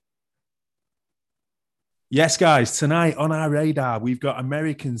Yes, guys, tonight on our radar, we've got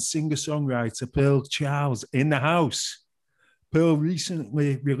American singer-songwriter Pearl Charles in the house. Pearl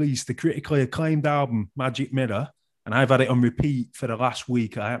recently released the critically acclaimed album, Magic Mirror, and I've had it on repeat for the last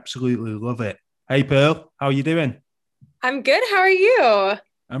week. I absolutely love it. Hey, Pearl, how are you doing? I'm good. How are you?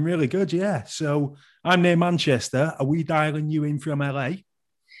 I'm really good, yeah. So I'm near Manchester. Are we dialing you in from LA?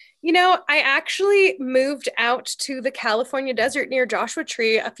 I actually moved out to the California desert near Joshua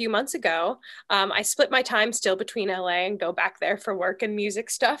Tree a few months ago. I split my time still between LA and go back there for work and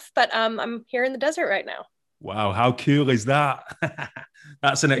music stuff, but I'm here in the desert right now. Wow, how cool is that?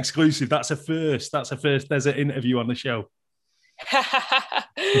 That's an exclusive. That's a first. That's a first desert interview on the show. Yeah,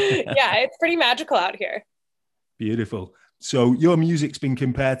 it's pretty magical out here. Beautiful. So your music's been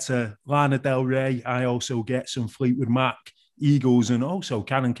compared to Lana Del Rey. I also get some Fleetwood Mac, Eagles, and also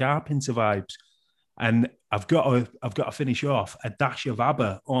Canon Carpenter vibes. And I've got to finish off a dash of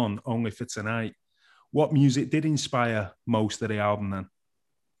ABBA on Only for Tonight. What music did inspire most of the album then?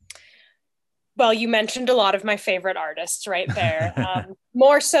 Well, you mentioned a lot of my favorite artists right there.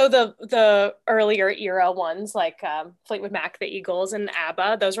 More so the earlier era ones like Fleetwood Mac, the Eagles, and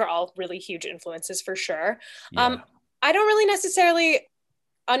ABBA. Those were all really huge influences for sure. Yeah. I don't really necessarily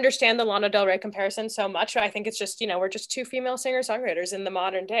understand the Lana Del Rey comparison so much. I think it's just, we're just two female singer-songwriters in the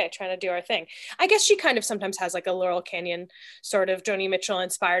modern day trying to do our thing. I guess she kind of sometimes has like a Laurel Canyon sort of Joni Mitchell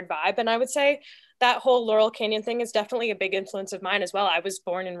inspired vibe. And I would say that whole Laurel Canyon thing is definitely a big influence of mine as well. I was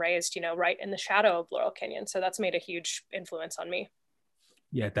born and raised, right in the shadow of Laurel Canyon. So that's made a huge influence on me.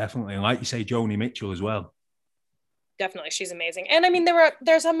 Yeah, definitely. And like you say, Joni Mitchell as well. Definitely, she's amazing. And I mean,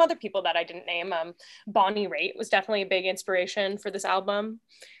 there's some other people that I didn't name. Bonnie Raitt was definitely a big inspiration for this album.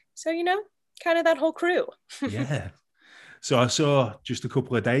 So, kind of that whole crew. Yeah. So I saw just a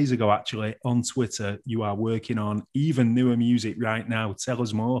couple of days ago, actually, on Twitter, you are working on even newer music right now. Tell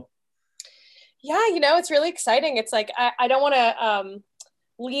us more. Yeah, it's really exciting. It's like, I don't want to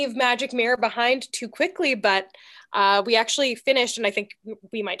leave Magic Mirror behind too quickly, but we actually finished, and I think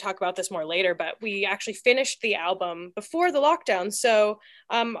we might talk about this more later, but we actually finished the album before the lockdown. So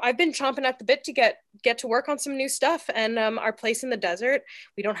I've been chomping at the bit to get to work on some new stuff. And our place in the desert,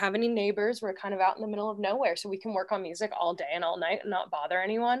 we don't have any neighbors. We're kind of out in the middle of nowhere, so we can work on music all day and all night and not bother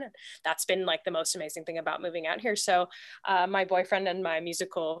anyone. That's been like the most amazing thing about moving out here. So my boyfriend and my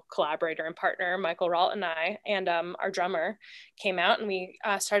musical collaborator and partner, Michael Ralt, and I, and our drummer came out, and we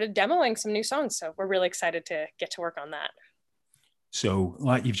started demoing some new songs. So we're really excited to get to work on that. So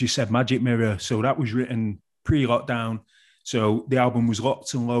like you've just said, Magic Mirror, so that was written pre-lockdown. So the album was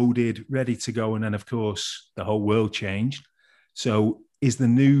locked and loaded, ready to go. And then, of course, the whole world changed. So are the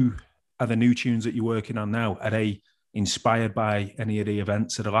new tunes that you're working on now, are they inspired by any of the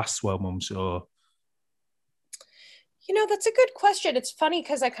events of the last 12 months or? That's a good question. It's funny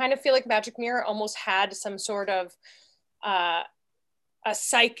because I kind of feel like Magic Mirror almost had some sort of a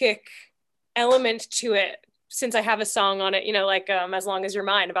psychic element to it, since I have a song on it, like As Long As You're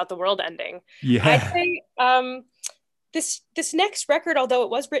Mine, about the world ending. Yeah. I'd say this next record, although it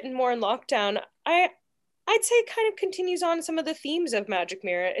was written more in lockdown, I'd say it kind of continues on some of the themes of Magic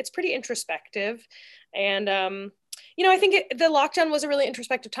Mirror. It's pretty introspective. And, I think the lockdown was a really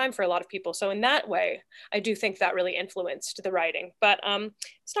introspective time for a lot of people. So in that way, I do think that really influenced the writing. But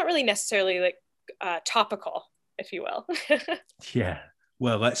it's not really necessarily like topical, if you will. Yeah.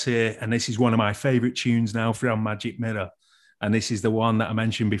 Well, let's hear, and this is one of my favorite tunes now from Magic Mirror. And this is the one that I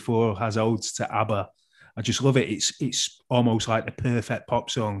mentioned before, has odes to ABBA. I just love it. It's almost like the perfect pop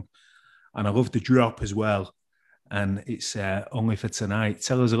song. And I love the drop as well. And it's Only for Tonight.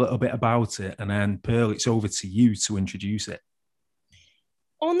 Tell us a little bit about it. And then, Pearl, it's over to you to introduce it.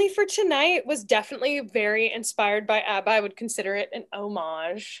 Only for Tonight was definitely very inspired by ABBA. I would consider it an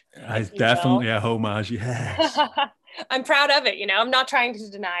homage. It's definitely a homage, yes. I'm proud of it, I'm not trying to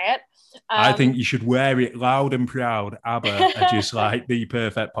deny it. I think you should wear it loud and proud. ABBA are just like the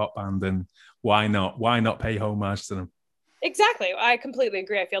perfect pop band, and why not? Why not pay homage to them? Exactly. I completely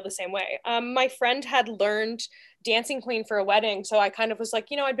agree. I feel the same way. My friend had learned Dancing Queen for a wedding, so I kind of was like,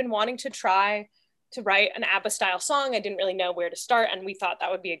 I'd been wanting to try to write an ABBA style song. I didn't really know where to start, and we thought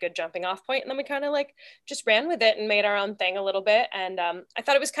that would be a good jumping off point. And then we kind of like just ran with it and made our own thing a little bit. And I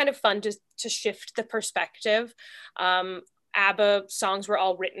thought it was kind of fun to shift the perspective. ABBA songs were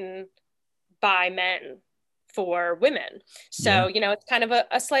all written by men for women. So, it's kind of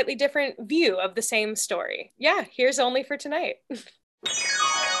a slightly different view of the same story. Yeah, here's Only for Tonight.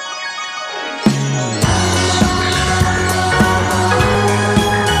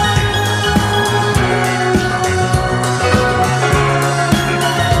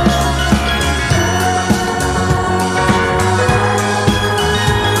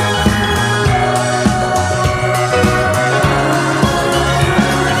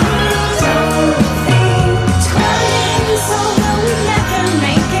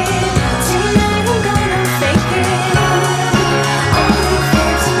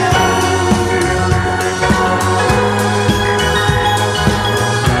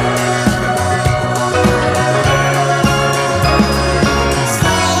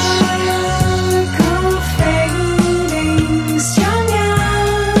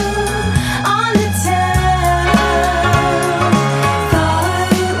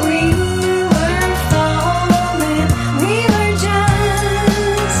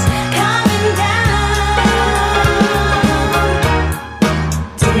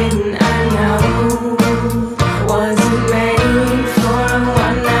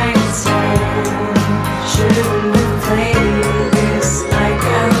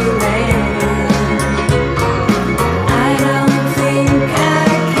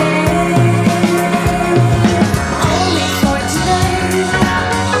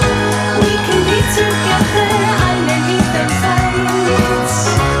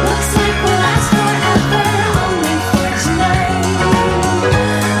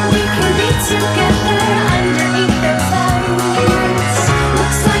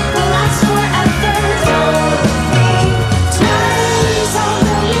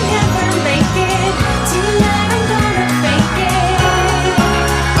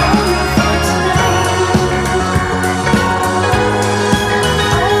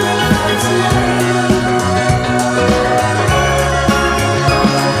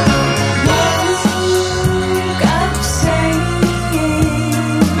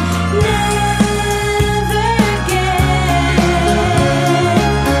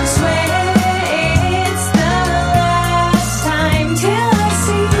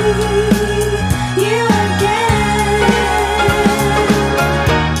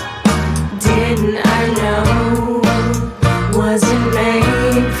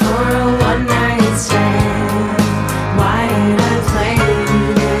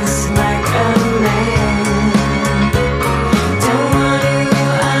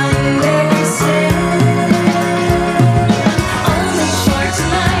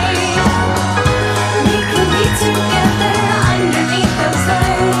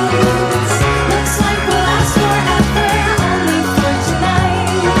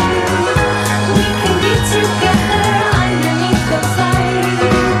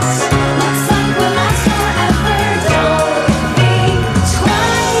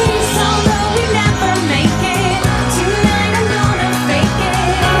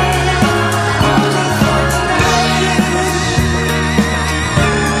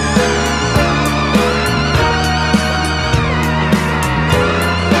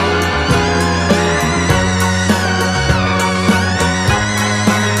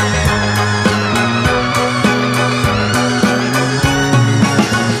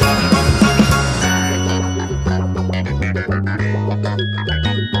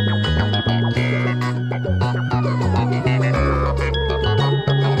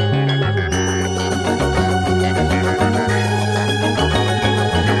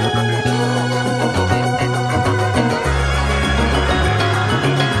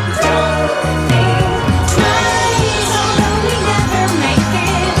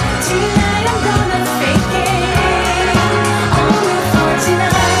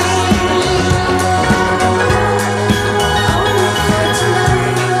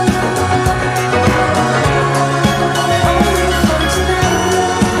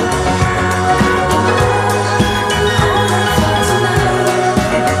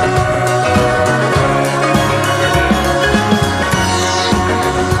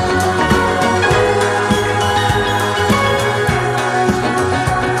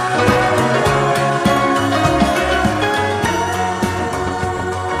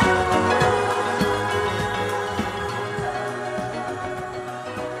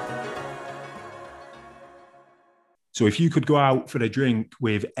 So if you could go out for a drink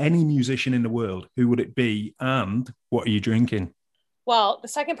with any musician in the world, who would it be and what are you drinking? Well, the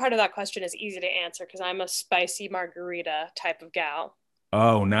second part of that question is easy to answer because I'm a spicy margarita type of gal.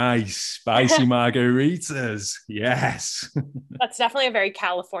 Oh, nice. Spicy margaritas. Yes. That's definitely a very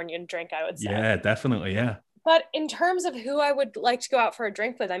Californian drink, I would say. Yeah, definitely. Yeah. But in terms of who I would like to go out for a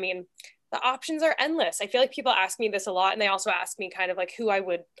drink with, I mean, the options are endless. I feel like people ask me this a lot, and they also ask me kind of like who I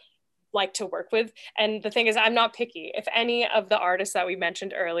would like to work with. And the thing is, I'm not picky. If any of the artists that we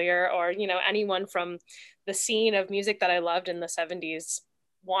mentioned earlier, or, you know, anyone from the scene of music that I loved in the 70s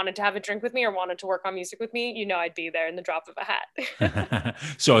wanted to have a drink with me or wanted to work on music with me, you know, I'd be there in the drop of a hat.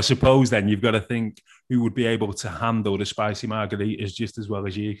 So I suppose then you've got to think who would be able to handle the spicy margaritas just as well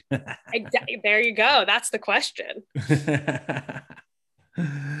as you. There you go. That's the question.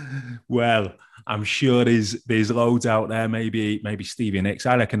 Well, I'm sure there's loads out there. Maybe Stevie Nicks.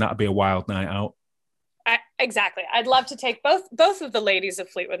 I reckon that'd be a wild night out. Exactly. I'd love to take both of the ladies of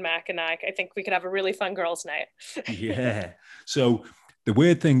Fleetwood Mac, and I think we could have a really fun girls' night. Yeah. So the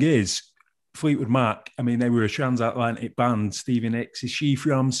weird thing is, Fleetwood Mac, I mean, they were a transatlantic band. Stevie Nicks, is she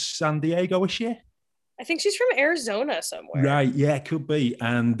from San Diego, is she? I think she's from Arizona somewhere. Right, yeah, could be.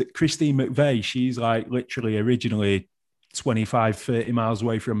 And Christine McVie, she's like literally originally 25, 30 miles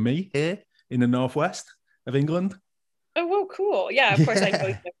away from me here in the northwest of England. Oh, well, cool. Yeah, of course I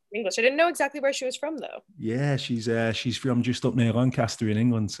know English. I didn't know exactly where she was from, though. Yeah, she's from just up near Lancaster in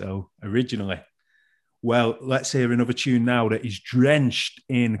England. So originally, well, let's hear another tune now that is drenched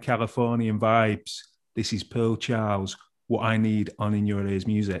in Californian vibes. This is Pearl Charles, What I Need on In Your Ears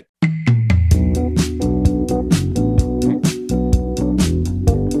Music.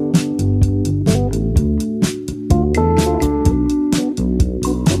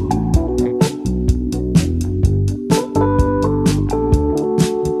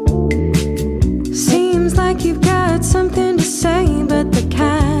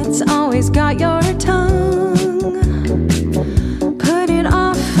 Got your tongue. Put it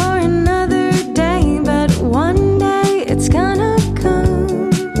off for another day, but one day it's gonna come.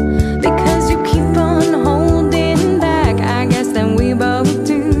 Because you keep on holding back, I guess then we both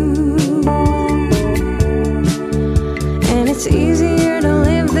do. And it's easier to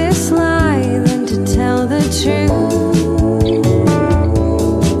live this lie than to tell the truth.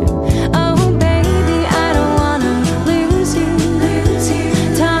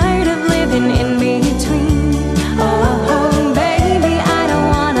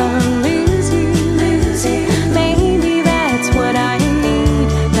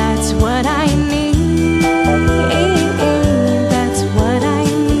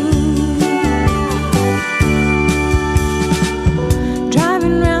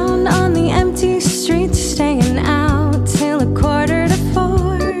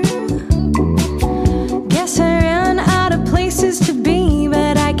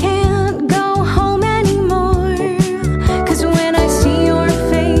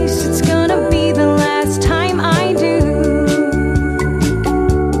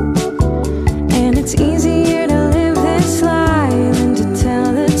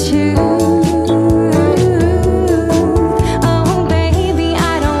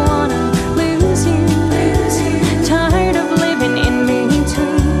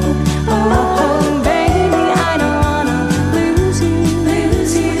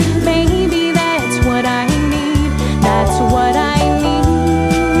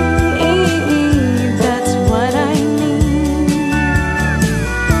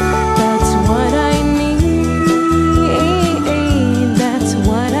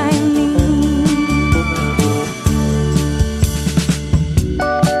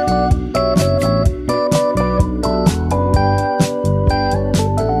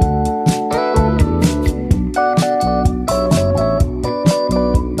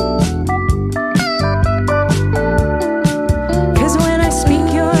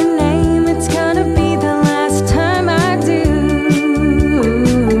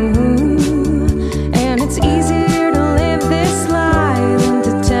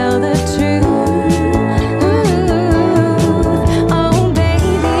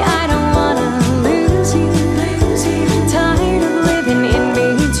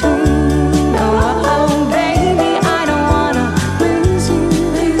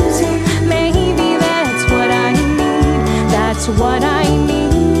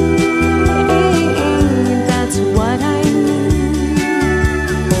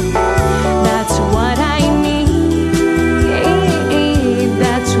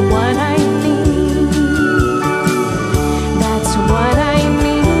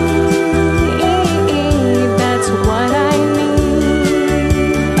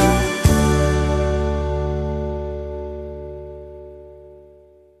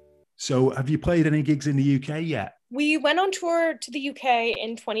 So have you played any gigs in the UK yet? We went on tour to the UK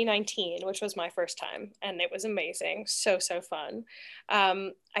in 2019, which was my first time, and it was amazing. So fun.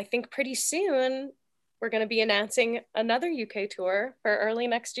 I think pretty soon we're going to be announcing another UK tour for early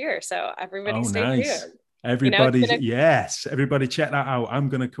next year. So everybody stay tuned. Everybody check that out. I'm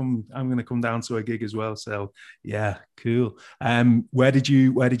gonna come down to a gig as well. So yeah, cool. Where did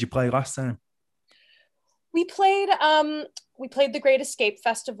you play last time? We played the Great Escape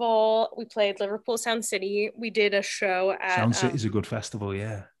Festival. We played Liverpool Sound City. We did a show at Sound City's a good festival,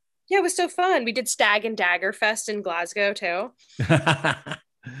 yeah. Yeah, it was so fun. We did Stag and Dagger Fest in Glasgow too. I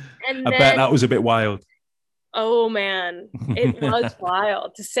bet that was a bit wild. Oh man, it was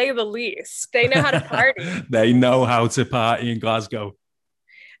wild to say the least. They know how to party. They know how to party in Glasgow.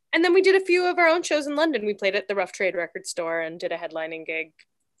 And then we did a few of our own shows in London. We played at the Rough Trade Record Store and did a headlining gig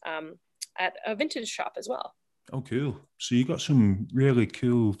at a vintage shop as well. Oh, cool. So you got some really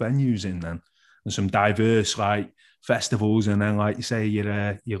cool venues in then, and some diverse like festivals, and then like you say, your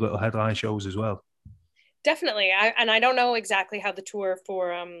little headline shows as well. Definitely. I don't know exactly how the tour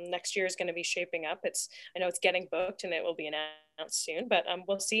for next year is going to be shaping up. I know it's getting booked and it will be announced soon, but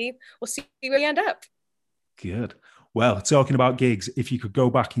we'll see where we end up. Good. Well, talking about gigs, if you could go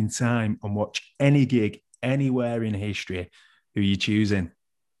back in time and watch any gig anywhere in history, who are you choosing?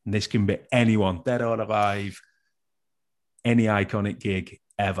 And this can be anyone, dead or alive, any iconic gig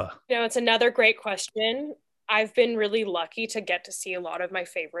ever. It's another great question. I've been really lucky to get to see a lot of my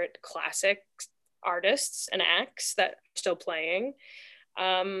favorite classic artists and acts that are still playing.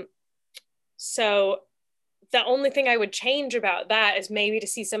 So the only thing I would change about that is maybe to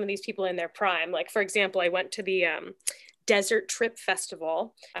see some of these people in their prime. Like, for example, I went to the Desert Trip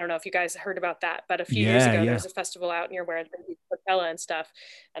Festival. I don't know if you guys heard about that, but a few years ago, there was a festival out near where Coachella and stuff.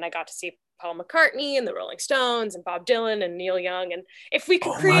 And I got to see Paul McCartney and the Rolling Stones and Bob Dylan and Neil Young. And if we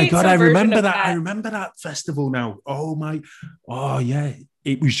could create, oh my God, I remember that. I remember that festival now. Oh yeah.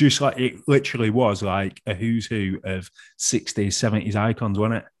 It was just like, it literally was like a who's who of 60s, 70s icons,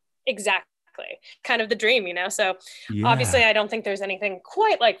 wasn't it? Exactly. Kind of the dream, So obviously I don't think there's anything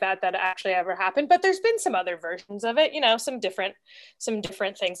quite like that actually ever happened, but there's been some other versions of it, some different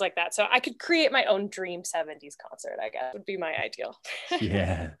things like that. So I could create my own dream 70s concert, I guess would be my ideal.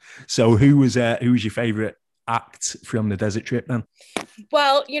 Yeah. So who was your favorite act from the Desert Trip then?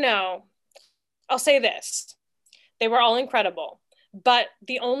 Well, I'll say this. They were all incredible. But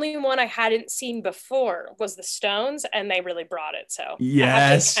the only one I hadn't seen before was the Stones, and they really brought it. So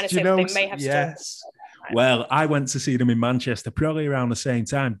yes, I have to kind of say they may have yes. Well, I went to see them in Manchester probably around the same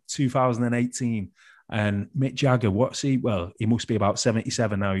time, 2018. And Mick Jagger, what's he? Well, he must be about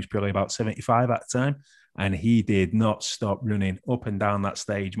 77 now. He's probably about 75 at the time. And he did not stop running up and down that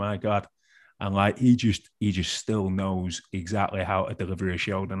stage, my God. And like, he just still knows exactly how to deliver a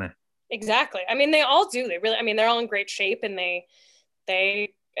show, doesn't he? Exactly. I mean, they all do. They're all in great shape, and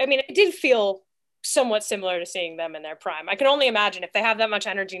it did feel somewhat similar to seeing them in their prime. I can only imagine if they have that much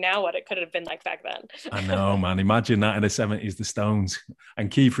energy now, what it could have been like back then. I know, man. Imagine that in the 70s, the Stones.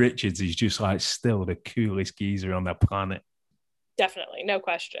 And Keith Richards is just like still the coolest geezer on the planet. Definitely. No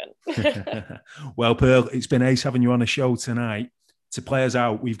question. Well, Pearl, it's been ace having you on the show tonight. To play us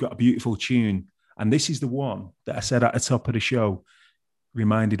out, we've got a beautiful tune. And this is the one that I said at the top of the show,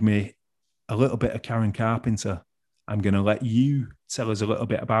 reminded me a little bit of Karen Carpenter. I'm going to let you tell us a little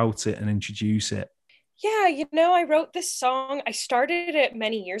bit about it and introduce it. Yeah, I wrote this song. I started it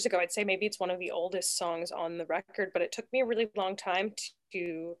many years ago. I'd say maybe it's one of the oldest songs on the record, but it took me a really long time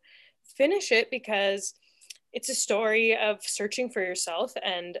to finish it because it's a story of searching for yourself.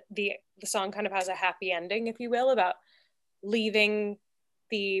 And the song kind of has a happy ending, if you will, about leaving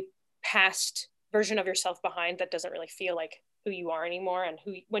the past version of yourself behind that doesn't really feel like who you are anymore and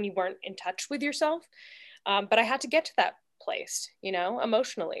when you weren't in touch with yourself. But I had to get to that place,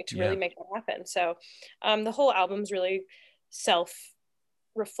 emotionally to really make it happen. So the whole album's really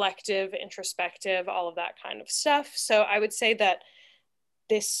self-reflective, introspective, all of that kind of stuff. So I would say that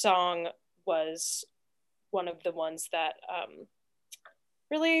this song was one of the ones that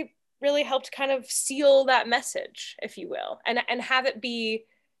really, really helped kind of seal that message, if you will, and have it be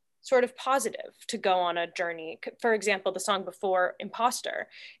sort of positive to go on a journey. For example, the song before, Imposter,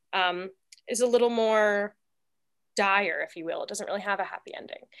 is a little more dire, if you will. It doesn't really have a happy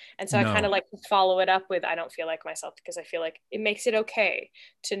ending. And so I kind of like to follow it up with I don't feel like myself, because I feel like it makes it okay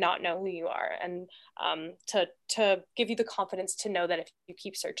to not know who you are, and to give you the confidence to know that if you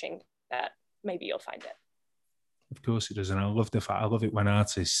keep searching, that maybe you'll find it. Of course it does. And I love it when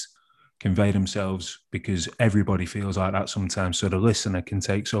artists convey themselves, because everybody feels like that sometimes. So the listener can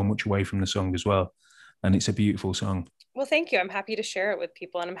take so much away from the song as well. And it's a beautiful song. Well, thank you. I'm happy to share it with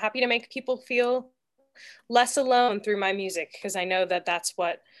people, and I'm happy to make people feel less alone through my music, because I know that that's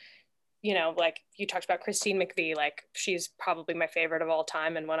what, like you talked about Christine McVie, like she's probably my favorite of all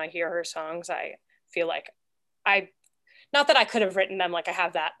time. And when I hear her songs, I feel like not that I could have written them, like I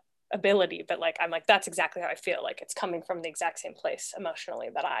have that ability, but like, I'm like, that's exactly how I feel. Like it's coming from the exact same place emotionally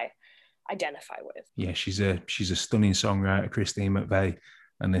that I identify with. Yeah, she's a stunning songwriter, Christine McVie.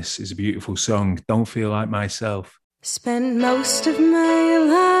 And this is a beautiful song, Don't Feel Like Myself. Spent most of my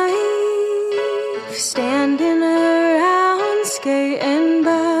life standing around, skating by.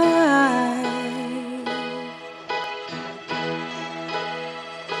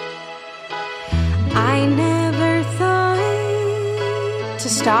 I never thought to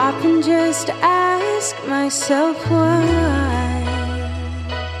stop and just ask myself why.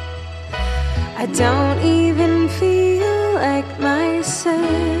 I don't even feel like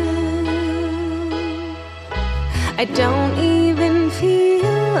myself. I don't even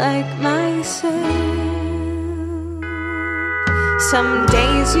feel like myself. Some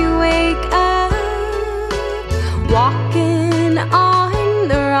days you wake up walking on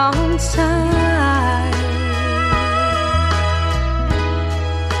the wrong side.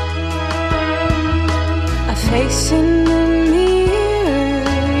 A face in the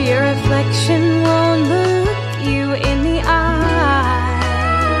mirror, your reflection won't look you in the eye.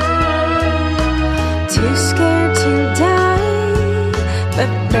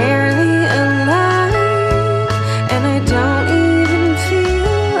 but barely alive, and I don't even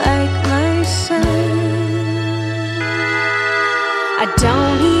feel like myself. I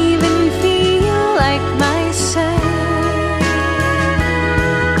don't even feel like myself.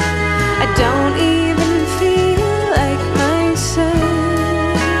 I don't even feel like myself.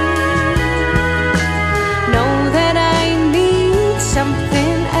 Know that I need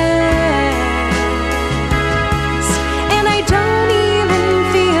something else, and I don't even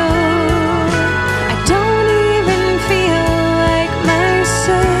feel like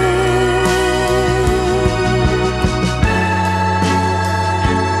myself.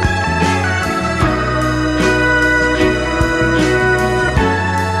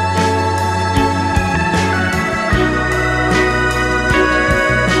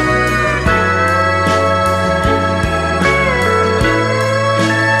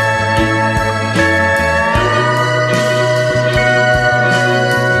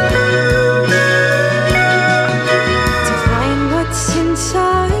 To find what's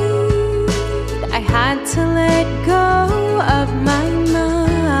inside, I had to let go of my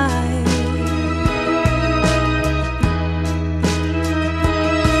mind.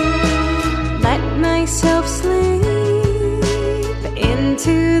 Let myself slip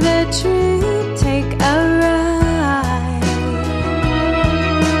into the truth, take a ride.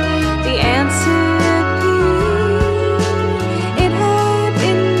 The answer appeared, it had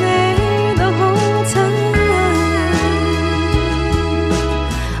been there the whole time.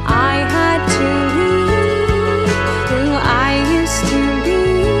 I had to leave who I used to be.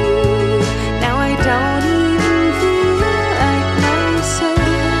 Now I don't even feel like myself.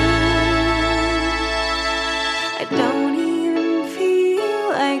 I don't even feel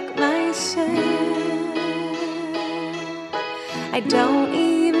like myself. I don't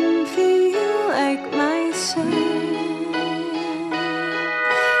even feel like myself.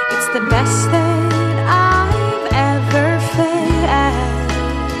 It's the best that I've ever felt,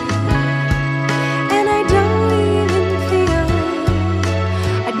 and I don't even feel,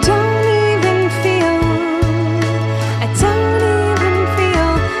 I don't even feel, I don't even feel,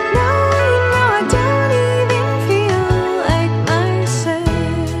 no, no, I don't even feel like myself.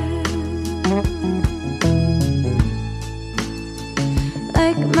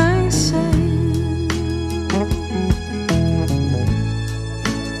 Like myself.